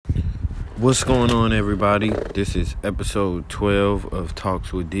What's going on, everybody? This is episode 12 of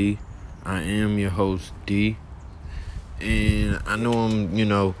Talks with D. I am your host, D. And I know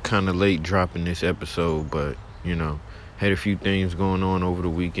I'm, kind of late dropping this episode, but, had a few things going on over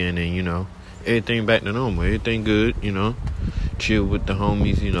the weekend and, everything back to normal. Everything good, Chill with the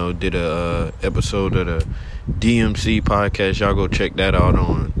homies, did a episode of the DMC podcast. Y'all go check that out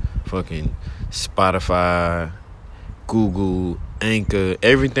on fucking Spotify, Google, Anchor,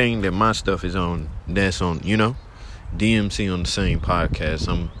 everything that my stuff is on, that's on, DMC on the same podcast.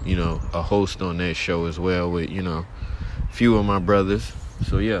 I'm, a host on that show as well with, a few of my brothers.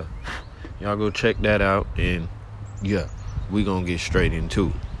 So, yeah, y'all go check that out. And, yeah, we gonna get straight into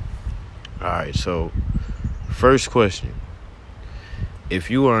it. All right, so, first question.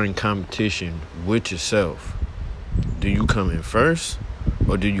 If you are in competition with yourself, do you come in first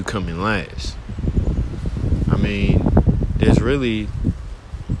or do you come in last? I mean, there's really,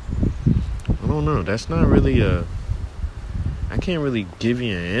 I don't know, that's not really I can't really give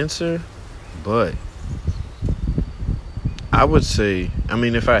you an answer, but I would say,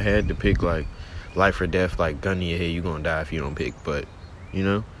 if I had to pick, like, life or death, like, gun to your head, you're gonna die if you don't pick, but,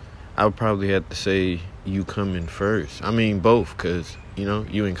 I would probably have to say you come in first. Both, because,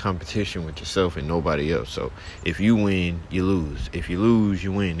 you in competition with yourself and nobody else, so if you win, you lose. If you lose,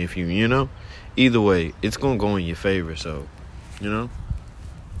 you win. If you, either way, it's gonna go in your favor, so,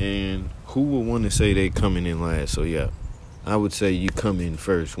 and who would want to say they coming in last? So, yeah, I would say you come in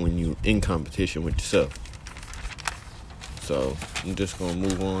first when you in competition with yourself. So, I'm just gonna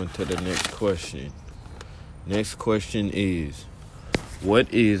move on to the next question. Next question is,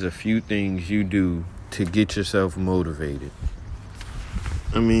 what is a few things you do to get yourself motivated?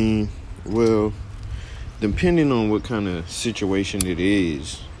 Well, depending on what kind of situation it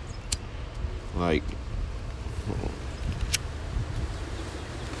is, like,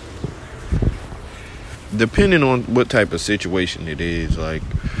 depending on what type of situation it is, like,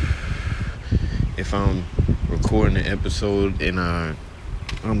 if I'm recording an episode and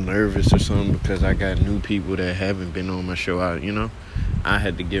I'm nervous or something because I got new people that haven't been on my show, I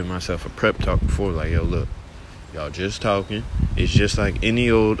had to give myself a prep talk before, like, yo, look, y'all just talking. It's just like any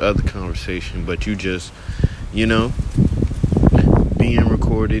old other conversation, but you just, being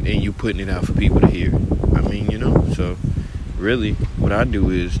recorded and you putting it out for people to hear. So really what I do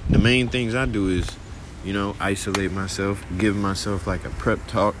is, the main things I do is, isolate myself, give myself like a prep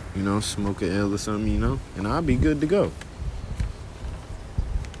talk, smoke a L or something, and I'll be good to go.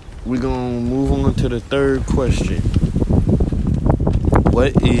 We're going to move on to the third question.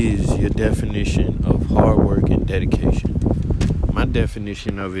 What is your definition of hard work and dedication? My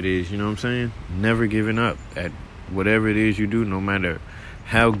definition of it is, never giving up at whatever it is you do, no matter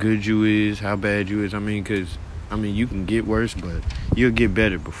how good you is, how bad you is. Because, you can get worse, but you'll get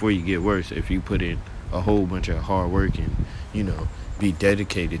better before you get worse if you put in a whole bunch of hard work and, be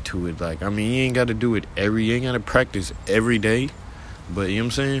dedicated to it. Like, you ain't got to do it you ain't got to practice every day, but,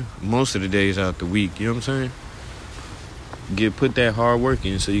 most of the days out the week, put that hard work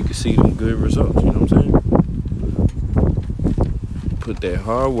in so you can see them good results, Put that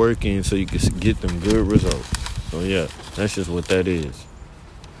hard work in so you can get them good results. So, yeah, that's just what that is.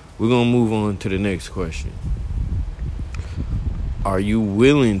 We're going to move on to the next question. Are you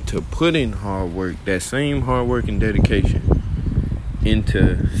willing to put in hard work, that same hard work and dedication,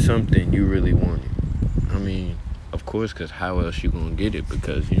 into something you really wanted? Of course, because how else you going to get it?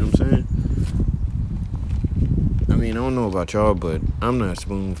 Because, I don't know about y'all, but I'm not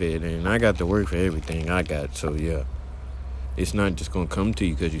spoon-fed, and I got to work for everything I got. So, yeah, it's not just going to come to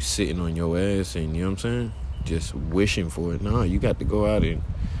you because you're sitting on your ass and, just wishing for it. No, you got to go out and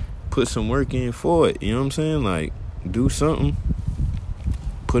put some work in for it. Like, do something.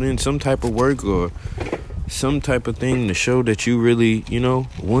 Put in some type of work or some type of thing to show that you really,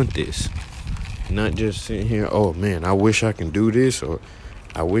 want this. Not just sitting here, oh, man, I wish I can do this or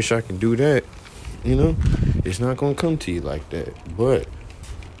I wish I can do that. It's not going to come to you like that. But,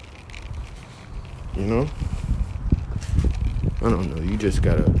 I don't know. You just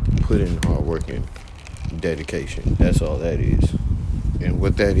got to put in hard work and dedication. That's all that is. And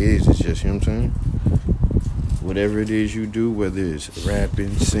what that is just, whatever it is you do, whether it's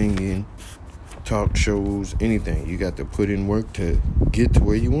rapping, singing, talk shows, anything, you got to put in work to get to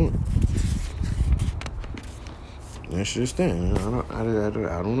where you want. That's just that.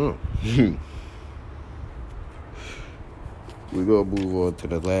 I don't know. We're going to move on to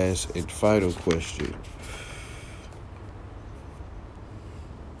the last and final question.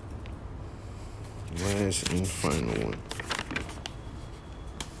 Last and final one.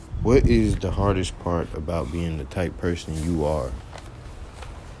 What is the hardest part about being the type person you are?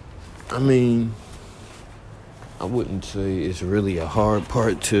 I mean, I wouldn't say it's really a hard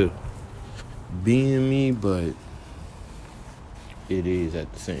part to being me, but it is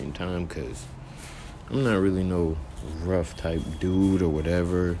at the same time, because I'm not really no rough type dude or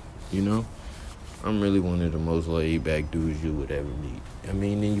whatever, you know? I'm really one of the most laid back dudes you would ever meet. I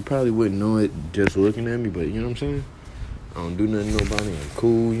mean, and you probably wouldn't know it just looking at me, but you know what I'm saying? I don't do nothing to nobody. I'm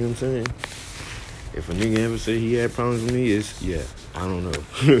cool, you know what I'm saying? If a nigga ever say he had problems with me, I don't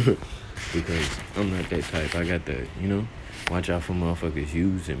know. Because I'm not that type. I got that, watch out for motherfuckers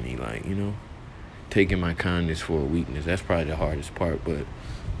using me, like, taking my kindness for a weakness. That's probably the hardest part, but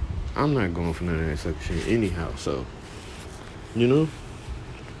I'm not going for none of that sucker shit anyhow, so, I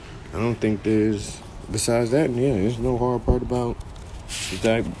don't think besides that, there's no hard part about the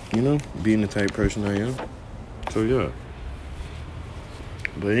type, being the type person I am. So, yeah.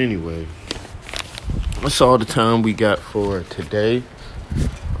 But anyway, that's all the time we got for today.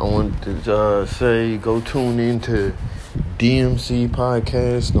 I wanted to say go tune into DMC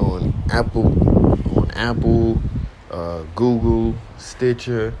Podcast on Apple, Google,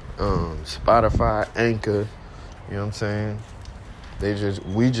 Stitcher, Spotify, Anchor. You know what I'm saying?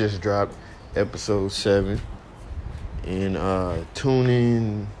 We just dropped episode 7, and tune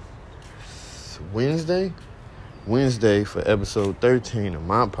in Wednesday for episode 13 of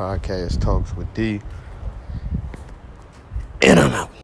my podcast, Talks with D.